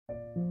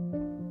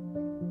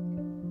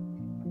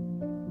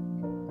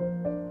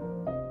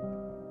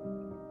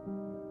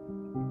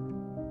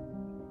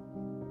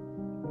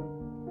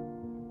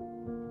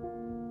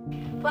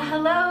Well,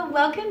 hello,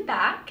 welcome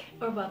back,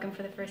 or welcome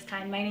for the first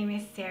time. My name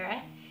is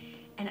Sarah,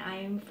 and I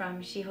am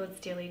from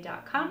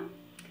sheholdsdearly.com.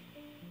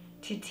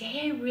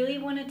 Today, I really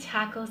want to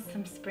tackle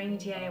some spring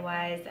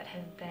DIYs that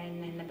have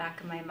been in the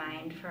back of my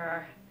mind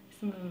for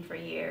some of them for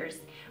years.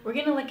 We're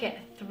going to look at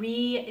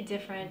 3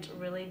 different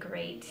really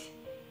great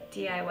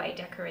DIY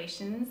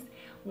decorations.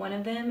 One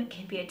of them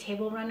can be a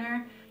table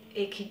runner.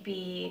 It could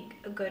be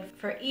good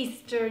for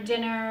Easter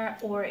dinner,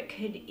 or it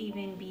could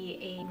even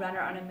be a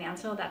runner on a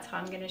mantle. That's how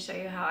I'm going to show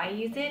you how I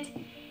use it.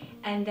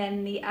 And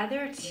then the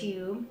other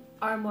 2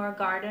 are more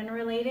garden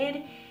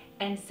related,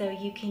 and so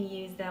you can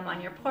use them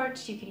on your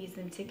porch, you could use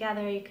them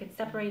together, you could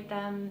separate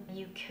them,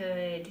 you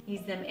could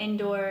use them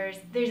indoors.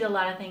 There's a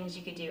lot of things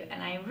you could do,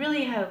 and I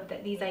really hope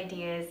that these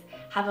ideas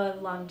have a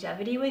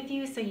longevity with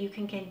you so you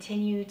can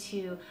continue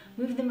to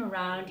move them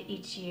around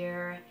each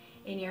year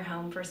in your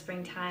home for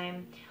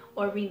springtime,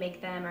 or remake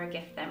them or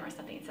gift them or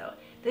something. So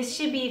this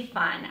should be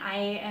fun.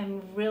 I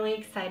am really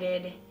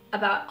excited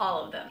about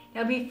all of them.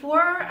 Now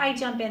before I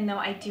jump in though,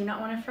 I do not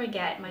want to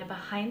forget my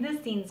behind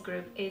the scenes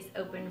group is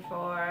open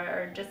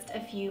for just a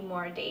few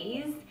more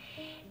days.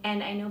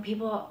 And I know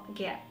people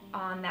get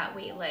on that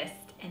wait list,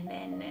 and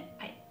then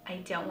I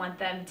don't want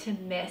them to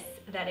miss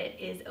that it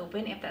is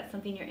open if that's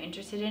something you're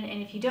interested in. And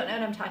if you don't know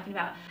what I'm talking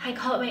about, I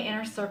call it my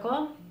inner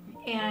circle.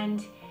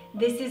 And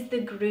this is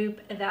the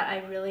group that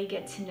I really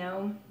get to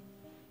know.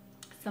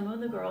 Some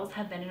of the girls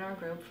have been in our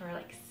group for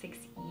like 6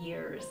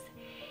 years.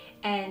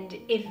 And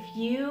if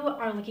you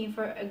are looking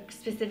for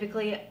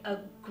specifically a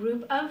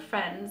group of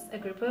friends, a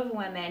group of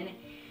women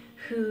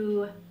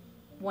who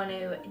want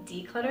to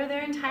declutter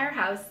their entire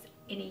house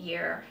in a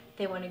year,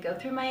 they want to go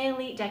through my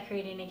Elite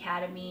Decorating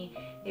Academy,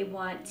 they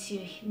want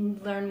to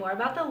learn more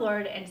about the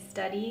Lord and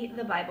study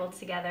the Bible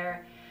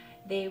together,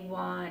 they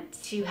want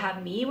to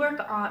have me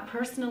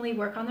personally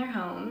work on their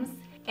homes,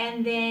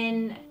 and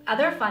then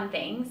other fun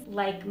things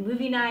like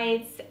movie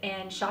nights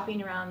and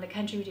shopping around the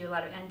country. We do a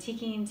lot of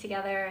antiquing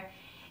together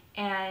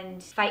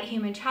and fight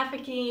human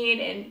trafficking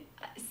and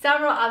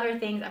several other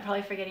things. I'm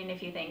probably forgetting a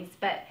few things,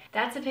 but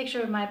that's a picture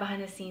of my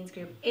behind the scenes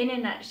group in a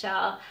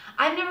nutshell.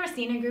 I've never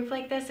seen a group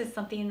like this. It's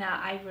something that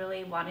I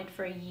really wanted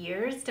for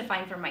years to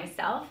find for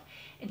myself.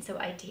 And so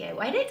I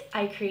DIY'd it,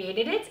 I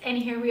created it, and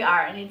here we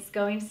are, and it's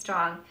going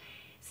strong.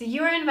 So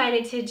you are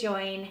invited to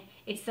join.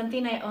 It's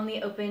something I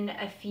only open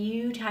a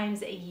few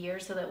times a year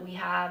so that we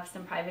have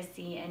some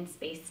privacy and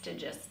space to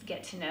just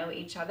get to know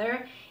each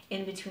other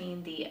in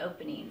between the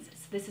openings.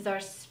 So this is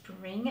our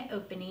spring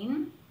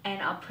opening,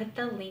 and I'll put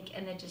the link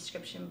in the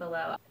description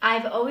below.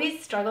 I've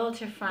always struggled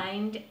to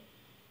find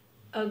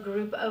a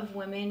group of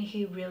women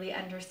who really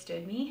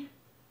understood me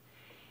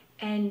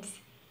and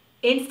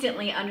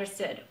instantly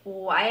understood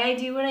why I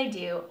do what I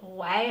do,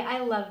 why I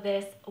love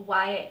this,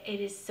 why it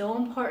is so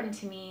important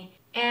to me.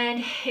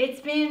 And it's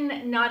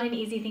been not an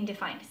easy thing to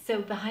find.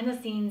 So behind the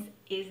scenes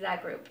is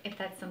that group, if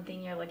that's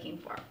something you're looking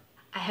for.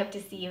 I hope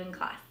to see you in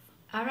class.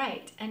 All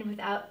right, and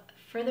without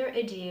further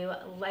ado,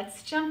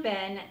 let's jump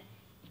in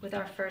with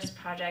our first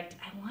project.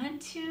 I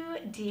want to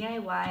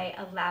DIY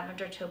a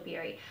lavender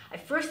topiary. I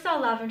first saw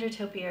lavender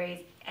topiaries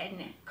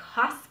in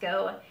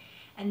Costco,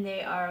 and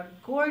they are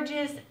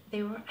gorgeous.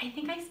 I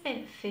think I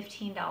spent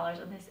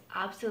 $15 on this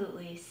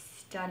absolutely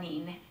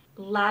stunning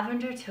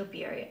lavender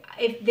topiary.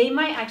 They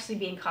might actually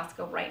be in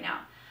Costco right now,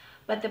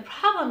 but the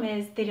problem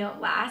is they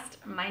don't last.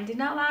 Mine did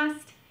not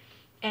last,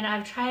 and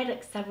I've tried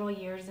like several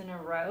years in a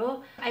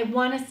row. I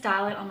want to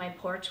style it on my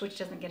porch, which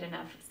doesn't get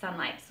enough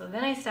sunlight, so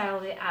then I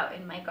styled it out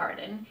in my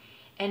garden,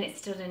 and it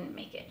still didn't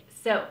make it.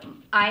 So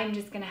I'm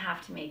just gonna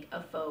have to make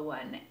a faux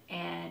one,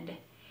 and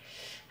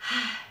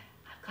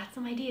I've got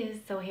some ideas,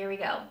 so here we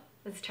go.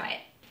 Let's try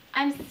it.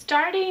 I'm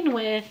starting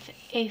with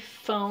a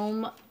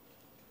foam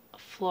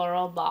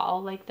floral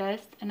ball like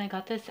this, and I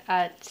got this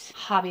at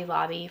Hobby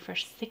Lobby for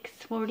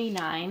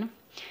 $6.49.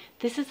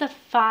 This is a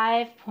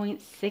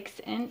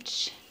 5.6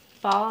 inch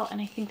ball, and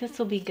I think this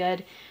will be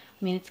good.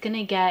 I mean, it's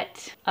gonna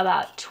get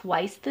about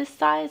twice this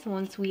size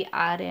once we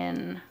add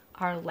in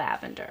our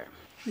lavender.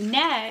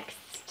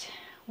 Next,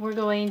 we're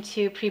going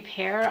to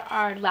prepare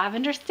our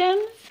lavender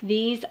stems.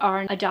 These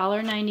are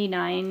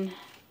 $1.99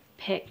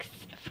 picks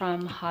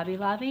from Hobby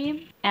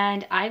Lobby,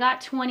 and I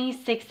got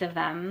 26 of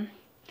them.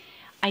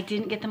 I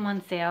didn't get them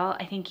on sale.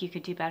 I think you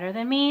could do better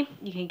than me.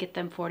 You can get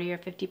them 40 or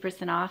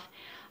 50% off.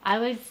 I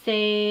would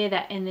say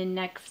that in the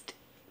next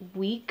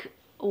week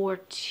or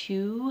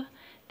 2,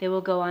 they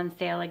will go on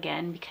sale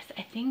again, because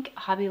I think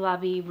Hobby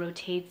Lobby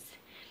rotates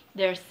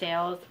their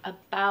sales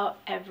about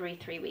every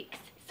 3 weeks.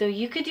 So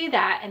you could do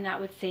that, and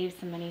that would save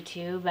some money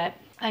too, but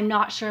I'm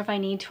not sure if I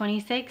need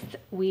 26.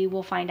 We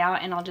will find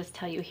out, and I'll just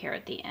tell you here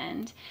at the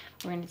end.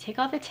 We're gonna take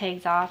all the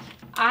tags off.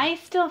 I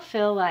still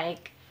feel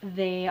like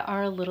they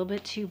are a little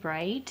bit too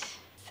bright,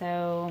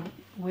 so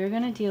we're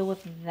gonna deal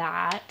with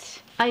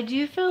that. I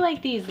do feel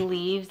like these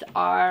leaves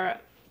are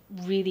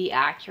really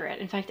accurate.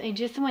 In fact, I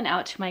just went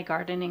out to my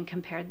garden and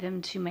compared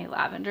them to my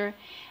lavender,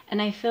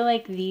 and I feel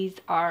like these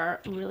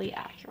are really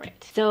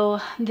accurate. So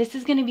this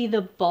is gonna be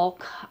the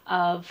bulk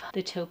of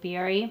the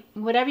topiary.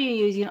 Whatever you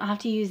use, you don't have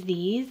to use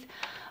these,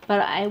 but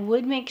I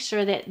would make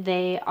sure that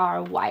they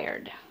are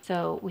wired.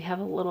 So we have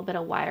a little bit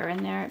of wire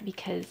in there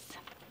because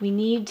we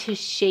need to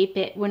shape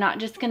it. We're not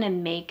just gonna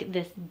make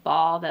this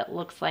ball that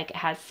looks like it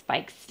has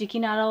spikes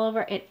sticking out all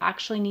over. It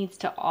actually needs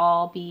to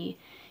all be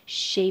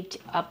shaped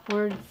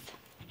upwards,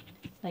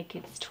 like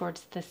it's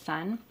towards the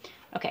sun.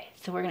 Okay,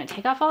 so we're gonna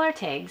take off all our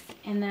tags,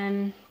 and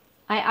then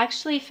I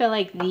actually feel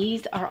like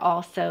these are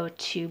also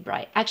too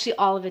bright. Actually,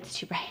 all of it's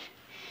too bright.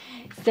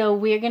 So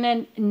we're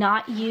gonna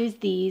not use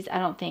these, I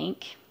don't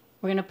think.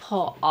 We're gonna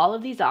pull all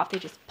of these off. They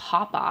just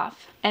pop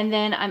off. And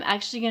then I'm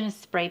actually gonna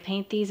spray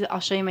paint these. I'll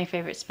show you my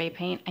favorite spray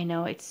paint. I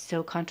know it's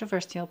so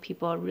controversial.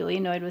 People are really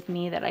annoyed with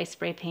me that I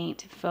spray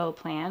paint faux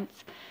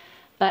plants.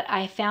 But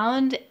I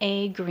found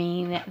a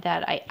green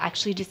that I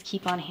actually just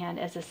keep on hand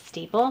as a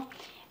staple.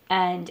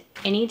 And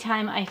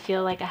anytime I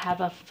feel like I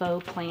have a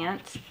faux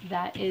plant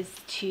that is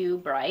too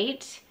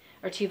bright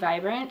or too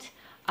vibrant,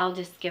 I'll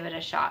just give it a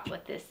shot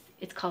with this.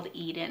 It's called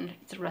Eden.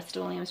 It's a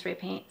Rust-Oleum spray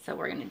paint, so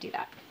we're gonna do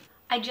that.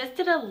 I just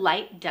did a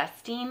light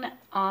dusting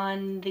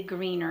on the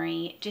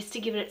greenery just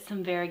to give it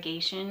some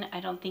variegation. I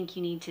don't think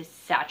you need to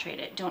saturate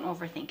it. Don't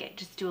overthink it.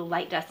 Just do a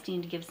light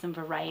dusting to give some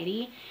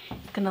variety.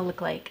 It's gonna look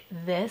like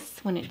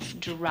this when it's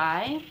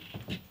dry.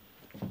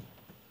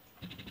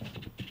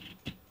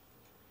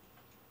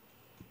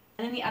 And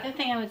then the other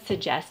thing I would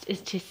suggest is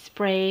to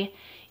spray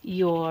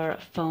your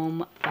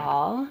foam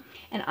ball.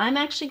 And I'm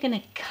actually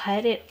gonna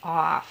cut it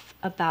off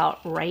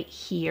about right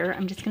here.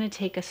 I'm just gonna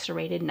take a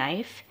serrated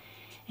knife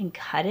and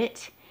cut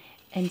it,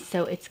 and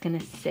so it's gonna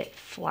sit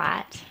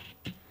flat.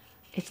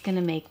 It's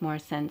gonna make more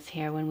sense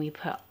here when we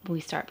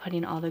start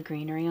putting all the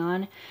greenery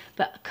on.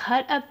 But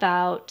cut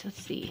about,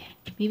 let's see,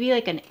 maybe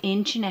like 1.5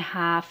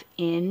 inches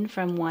in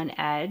from one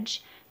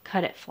edge.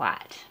 Cut it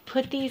flat.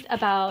 Put these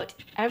about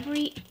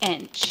every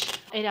inch.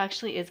 It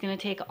actually is gonna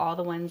take all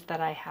the ones that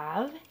I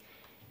have,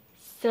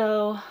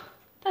 so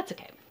that's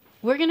okay.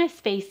 We're gonna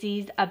space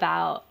these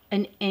about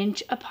 1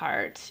 inch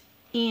apart,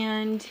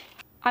 and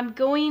I'm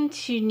going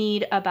to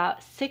need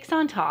about 6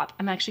 on top.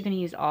 I'm actually gonna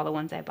use all the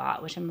ones I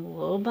bought, which I'm a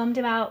little bummed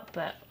about,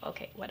 but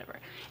okay, whatever.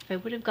 If I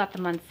would have got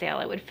them on sale,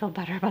 I would feel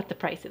better about the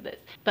price of this.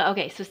 But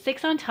okay, so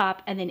 6 on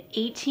top and then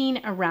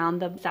 18 around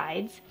the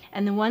sides.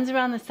 And the ones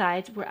around the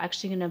sides, we're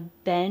actually gonna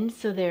bend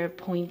so they're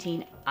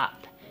pointing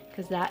up,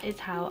 because that is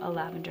how a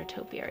lavender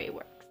topiary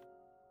works.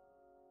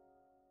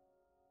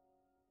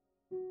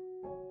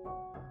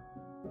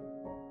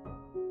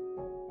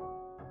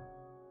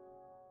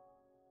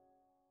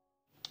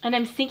 And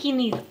I'm sinking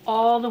these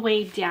all the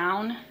way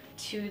down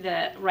to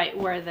the right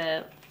where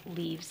the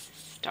leaves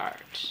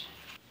start.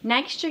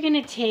 Next, you're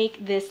gonna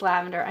take this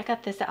lavender. I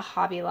got this at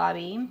Hobby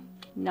Lobby,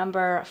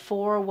 number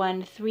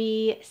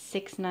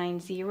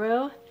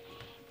 413690.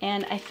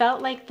 And I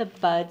felt like the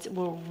buds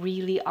were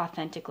really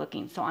authentic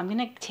looking. So I'm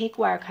gonna take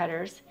wire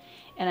cutters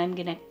and I'm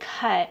gonna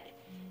cut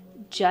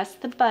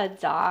just the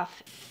buds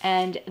off,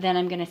 and then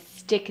I'm gonna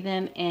stick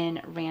them in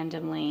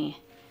randomly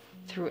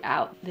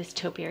throughout this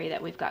topiary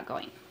that we've got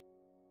going.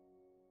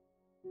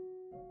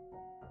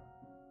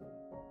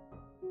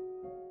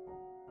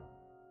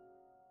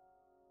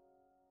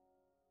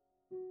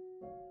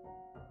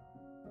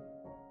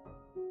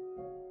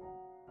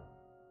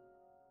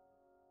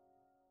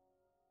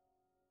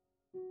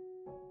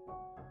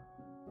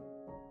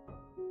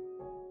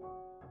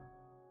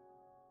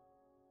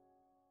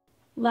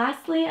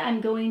 Lastly, I'm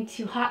going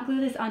to hot glue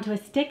this onto a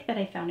stick that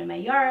I found in my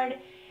yard.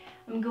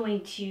 I'm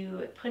going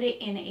to put it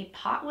in a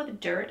pot with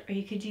dirt, or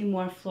you could do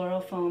more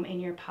floral foam in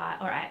your pot,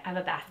 or I have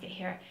a basket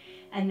here.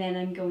 And then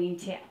I'm going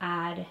to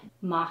add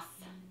moss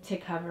to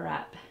cover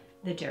up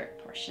the dirt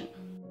portion.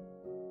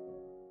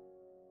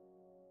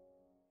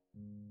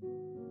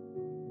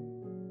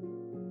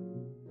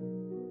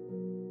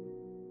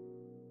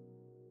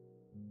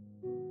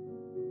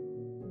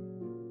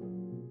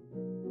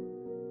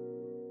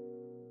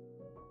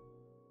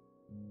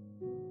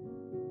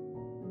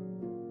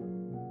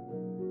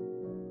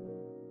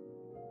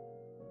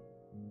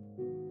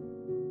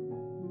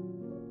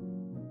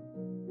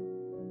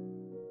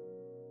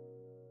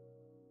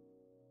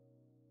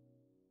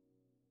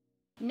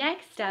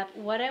 Next up,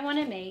 what I want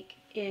to make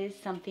is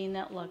something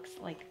that looks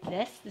like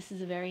this. This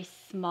is a very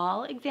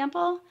small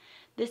example.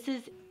 This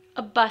is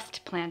a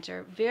bust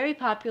planter, very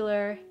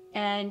popular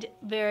and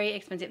very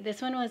expensive.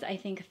 This one was, I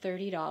think,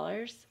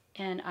 $30,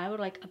 and I would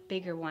like a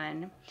bigger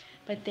one,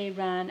 but they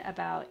run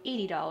about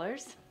 $80.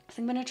 So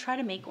I'm gonna try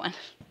to make one.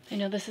 I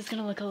know this is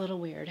gonna look a little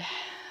weird,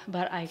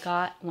 but I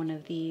got one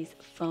of these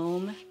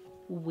foam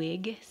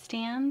wig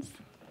stands.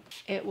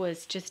 It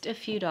was just a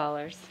few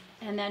dollars.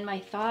 And then my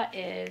thought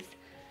is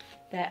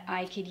that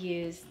I could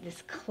use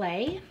this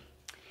clay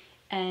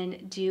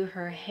and do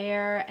her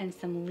hair and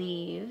some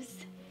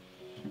leaves.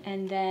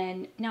 And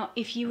then, now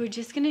if you were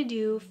just gonna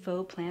do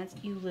faux plants,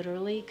 you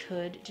literally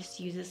could just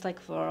use this like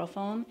floral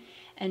foam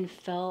and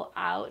fill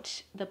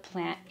out the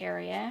plant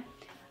area.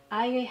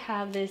 I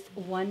have this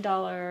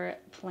 $1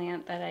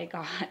 plant that I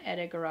got at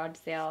a garage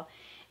sale,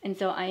 and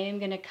so I am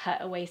gonna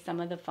cut away some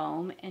of the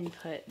foam and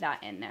put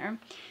that in there.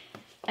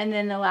 And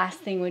then the last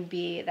thing would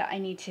be that I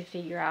need to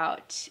figure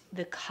out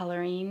the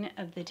coloring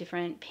of the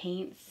different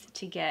paints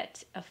to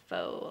get a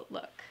faux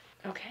look.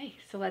 Okay,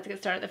 so let's get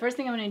started. The first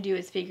thing I'm going to do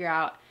is figure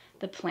out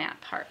the plant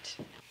part.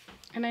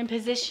 And I'm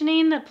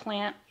positioning the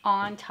plant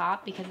on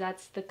top because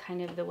that's the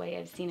kind of the way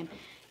I've seen them.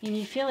 And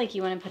you feel like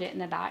you want to put it in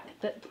the back,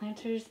 but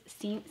planters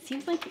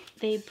seems like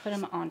they put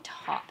them on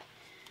top.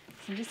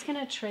 So I'm just going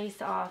to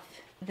trace off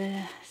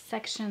the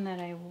section that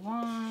I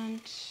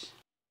want.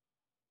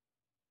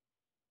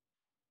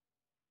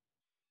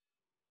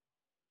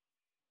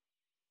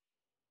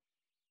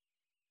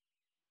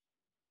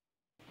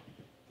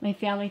 My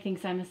family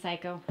thinks I'm a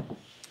psycho.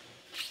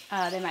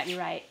 They might be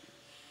right.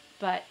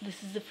 But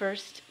this is the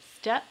first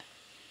step.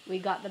 We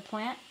got the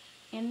plant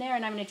in there,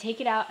 and I'm going to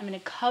take it out. I'm going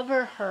to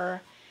cover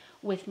her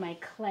with my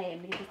clay. I'm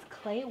going to get this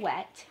clay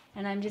wet,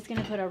 and I'm just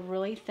going to put a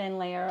really thin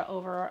layer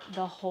over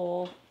the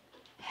whole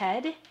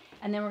head,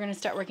 and then we're going to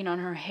start working on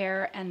her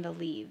hair and the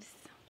leaves.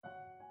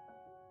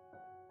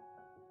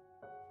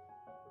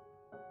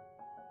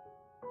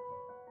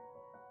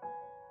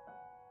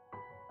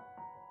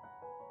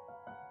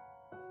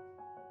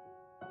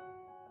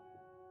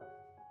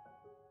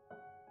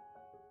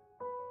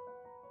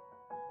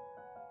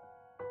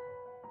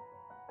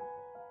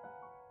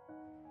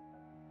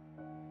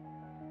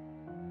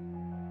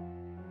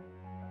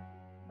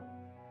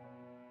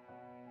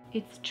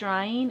 It's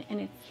drying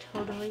and it's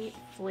totally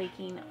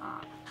flaking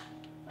off.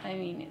 I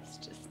mean, it's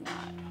just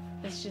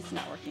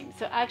not working.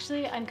 So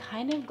actually, I'm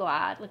kind of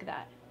glad, look at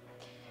that.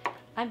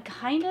 I'm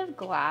kind of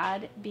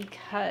glad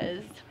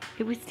because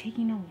it was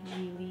taking a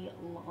really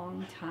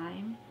long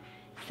time.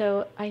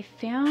 So I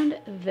found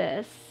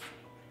this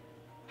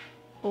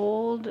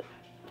old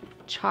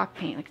chalk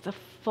paint, like it's a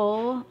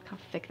full, look how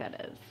thick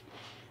that is.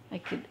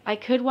 I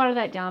could water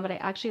that down, but I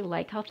actually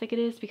like how thick it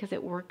is because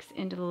it works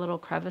into the little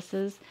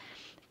crevices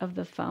of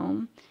the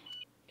foam.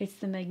 It's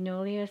the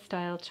Magnolia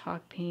style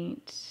chalk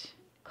paint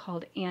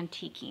called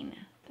Antiquing.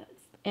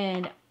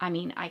 And I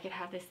mean, I could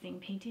have this thing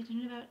painted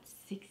in about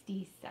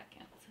 60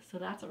 seconds. So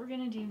that's what we're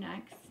gonna do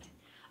next.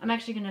 I'm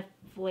actually gonna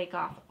flake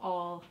off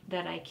all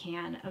that I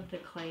can of the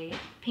clay,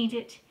 paint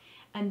it,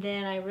 and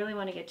then I really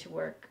wanna get to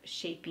work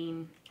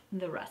shaping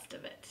the rest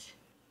of it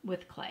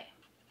with clay.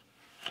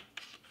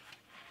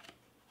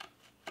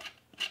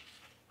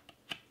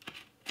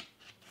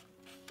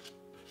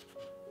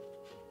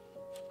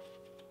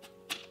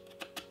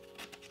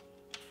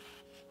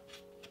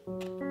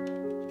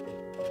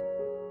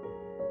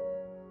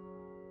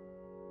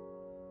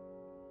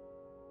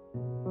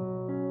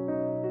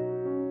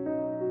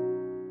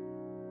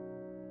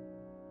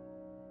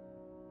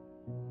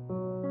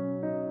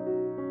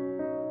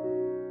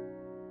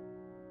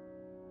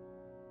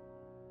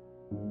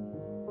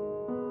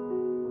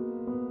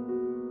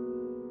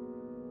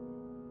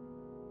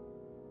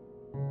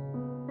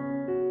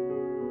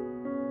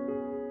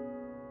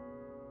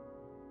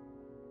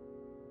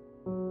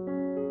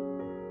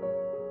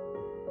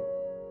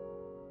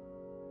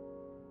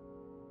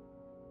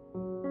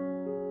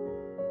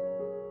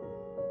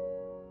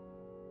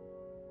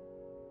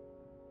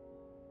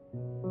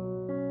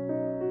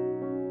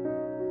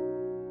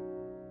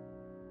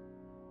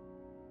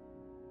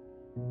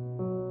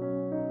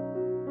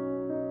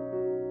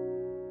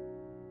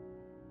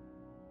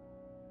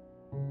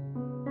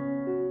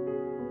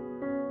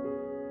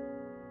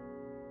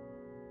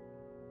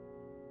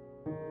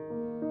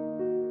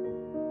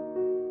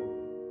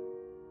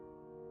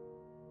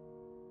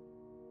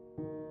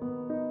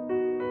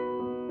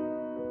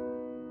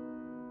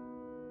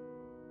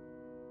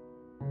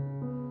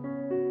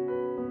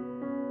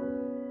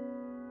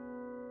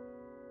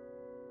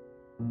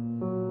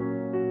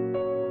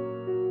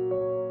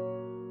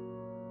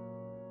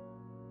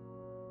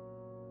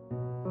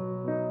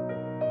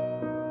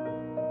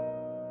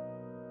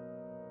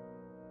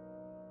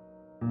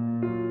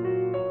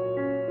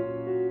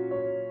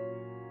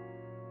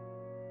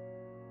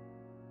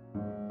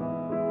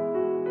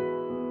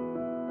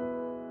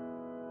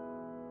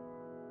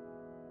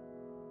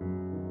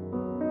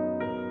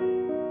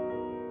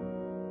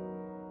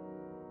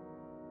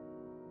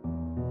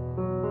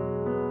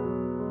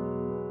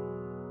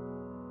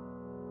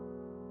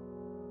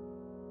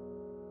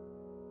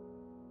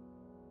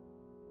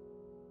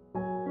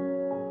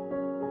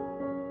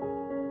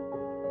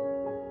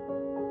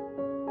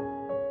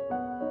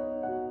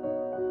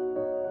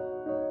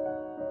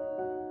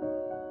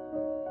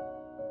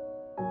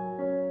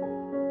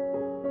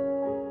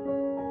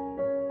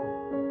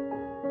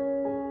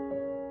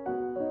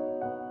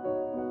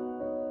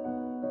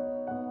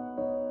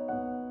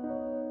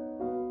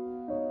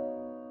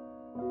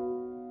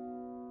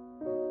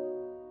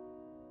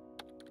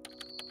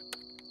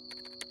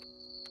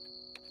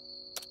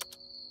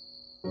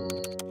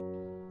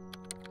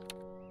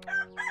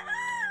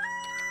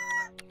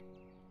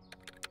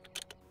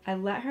 I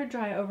let her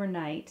dry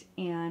overnight,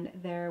 and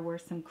there were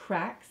some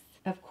cracks,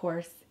 of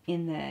course,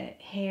 in the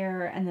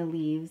hair and the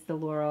leaves, the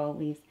laurel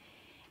leaves.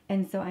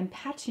 And so I'm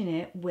patching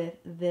it with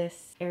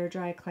this air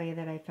dry clay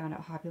that I found at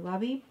Hobby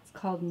Lobby. It's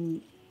called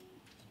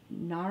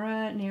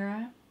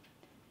Nara.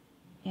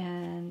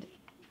 and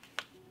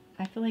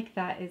I feel like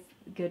that is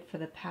good for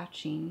the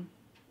patching.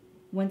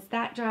 Once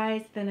that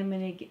dries, then I'm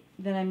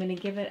gonna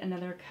give it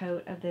another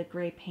coat of the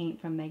gray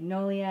paint from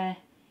Magnolia,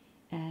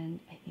 and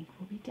I think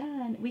we'll be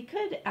done. We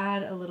could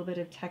add a little bit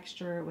of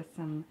texture with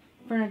some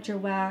furniture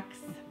wax,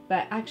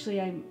 but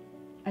actually I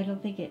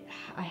don't think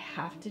I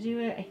have to do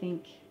it. I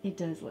think it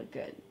does look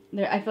good.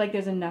 I feel like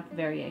there's enough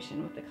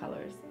variation with the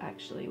colors,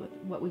 actually, with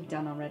what we've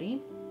done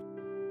already.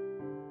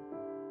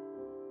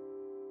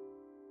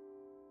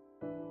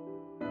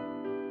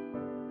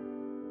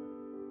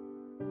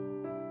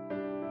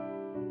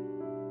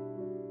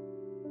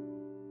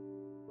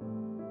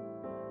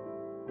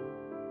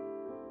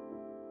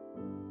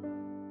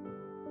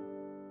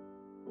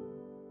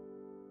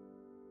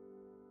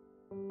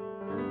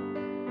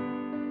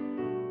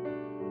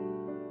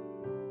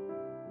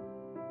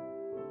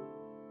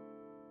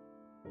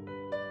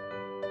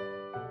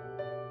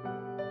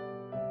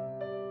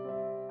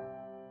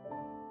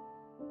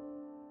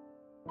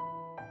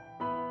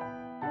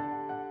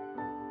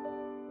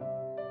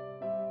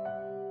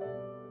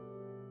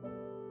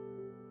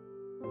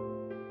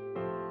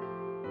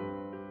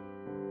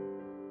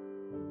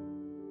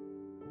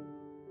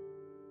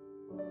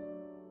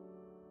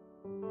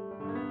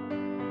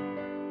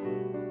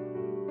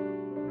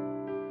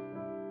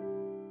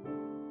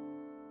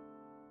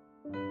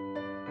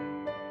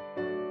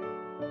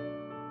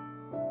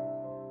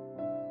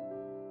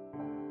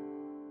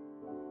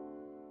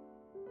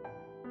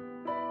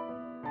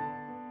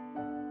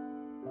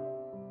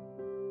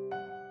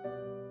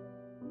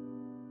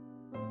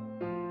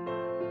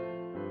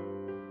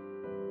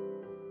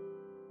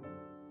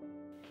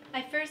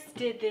 I first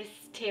did this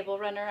table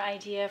runner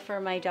idea for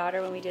my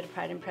daughter when we did a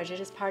Pride and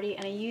Prejudice party,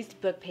 and I used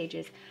book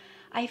pages.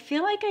 I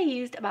feel like I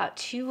used about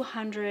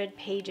 200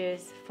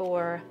 pages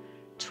for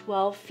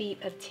 12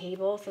 feet of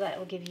table, so that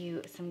will give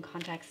you some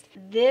context.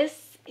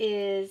 This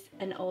is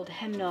an old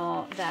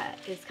hymnal that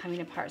is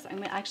coming apart, so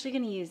I'm actually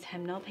going to use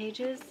hymnal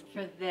pages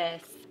for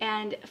this.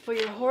 And for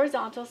your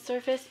horizontal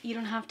surface, you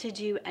don't have to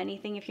do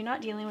anything. If you're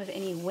not dealing with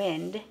any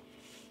wind,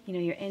 you know,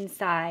 you're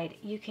inside,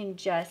 you can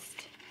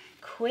just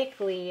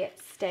quickly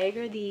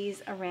stagger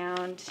these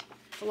around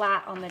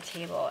flat on the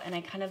table, and I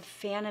kind of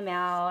fan them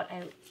out.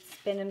 I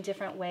spin them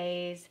different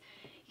ways.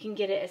 You can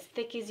get it as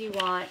thick as you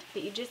want,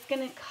 but you're just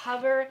going to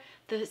cover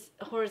the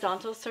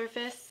horizontal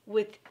surface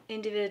with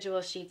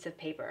individual sheets of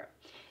paper.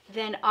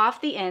 Then off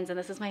the ends, and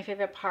this is my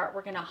favorite part,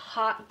 we're going to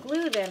hot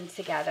glue them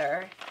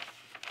together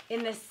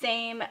in the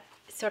same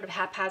sort of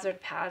haphazard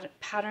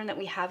pattern that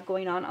we have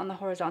going on the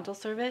horizontal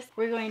surface.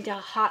 We're going to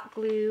hot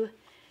glue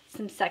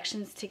some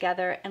sections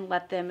together and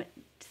let them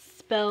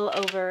spill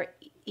over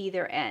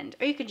either end,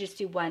 or you could just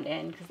do one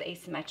end because the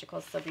asymmetrical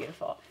is so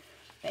beautiful.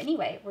 But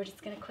anyway, we're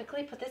just going to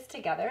quickly put this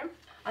together.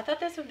 I thought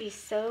this would be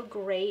so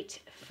great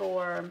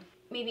for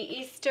maybe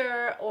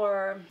Easter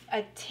or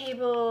a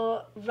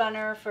table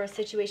runner for a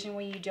situation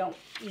where you don't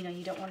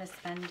want to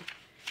spend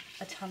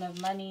a ton of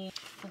money.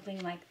 Something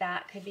like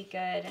that could be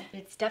good.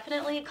 It's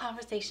definitely a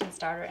conversation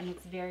starter, and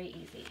it's very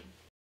easy.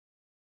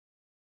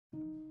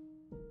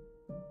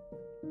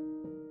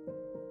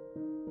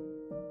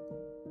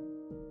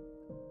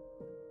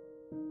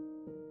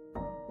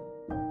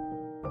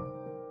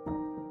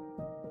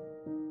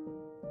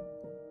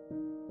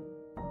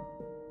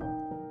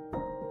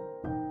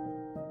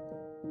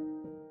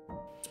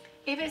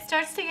 If it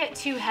starts to get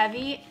too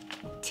heavy,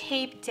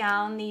 tape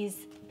down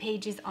these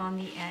pages on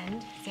the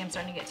end. See, I'm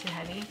starting to get too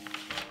heavy.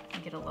 I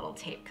get a little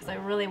tape because I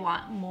really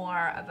want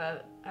more of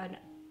an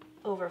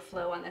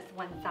overflow on this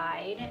one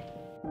side.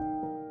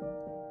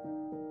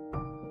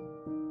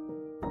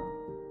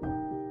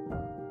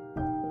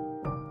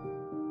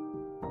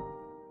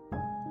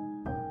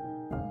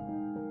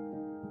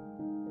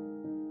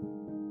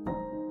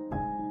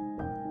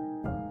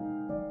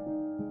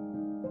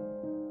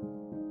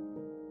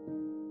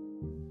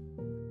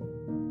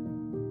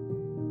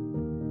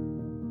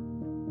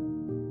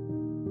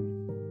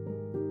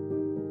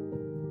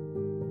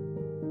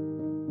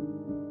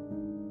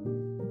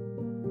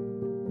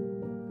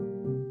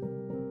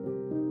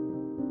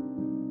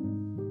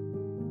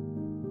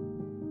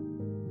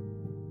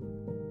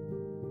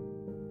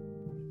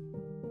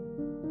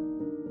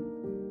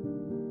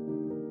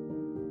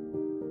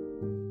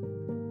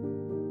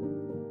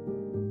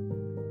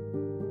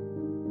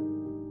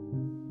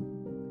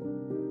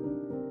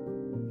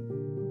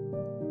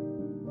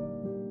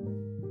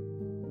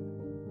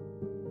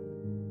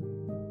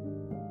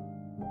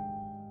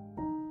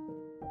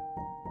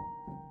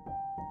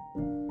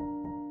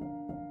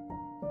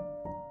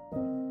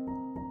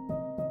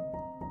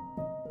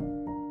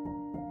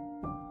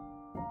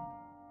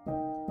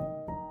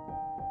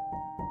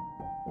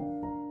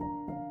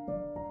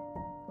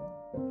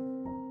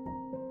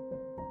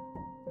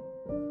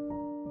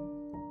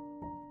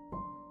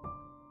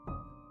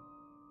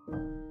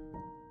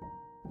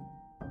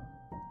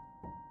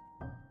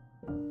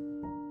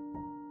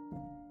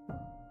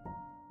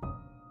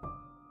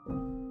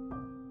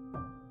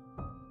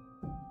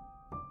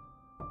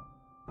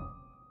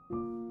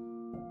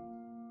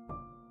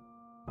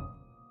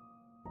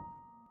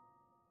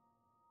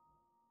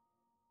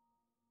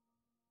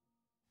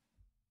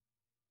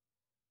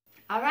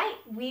 All right,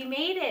 we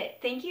made it.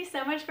 Thank you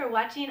so much for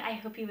watching. I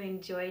hope you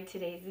enjoyed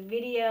today's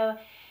video,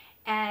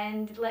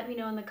 and let me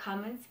know in the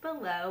comments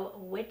below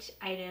which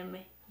item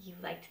you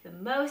liked the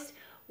most,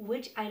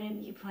 which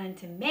item you plan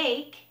to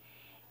make,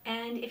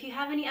 and if you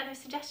have any other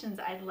suggestions,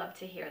 I'd love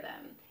to hear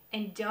them.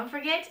 And don't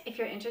forget, if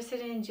you're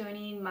interested in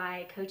joining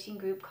my coaching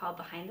group called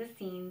Behind the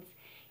Scenes,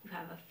 you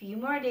have a few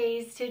more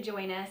days to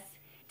join us.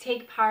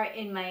 Take part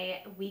in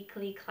my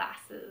weekly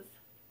classes.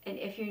 And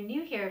if you're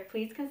new here,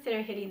 please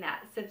consider hitting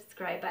that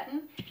subscribe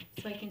button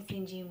so I can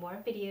send you more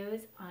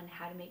videos on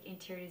how to make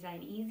interior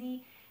design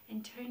easy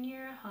and turn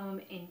your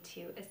home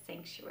into a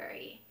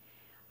sanctuary.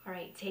 All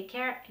right, take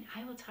care, and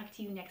I will talk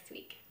to you next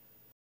week.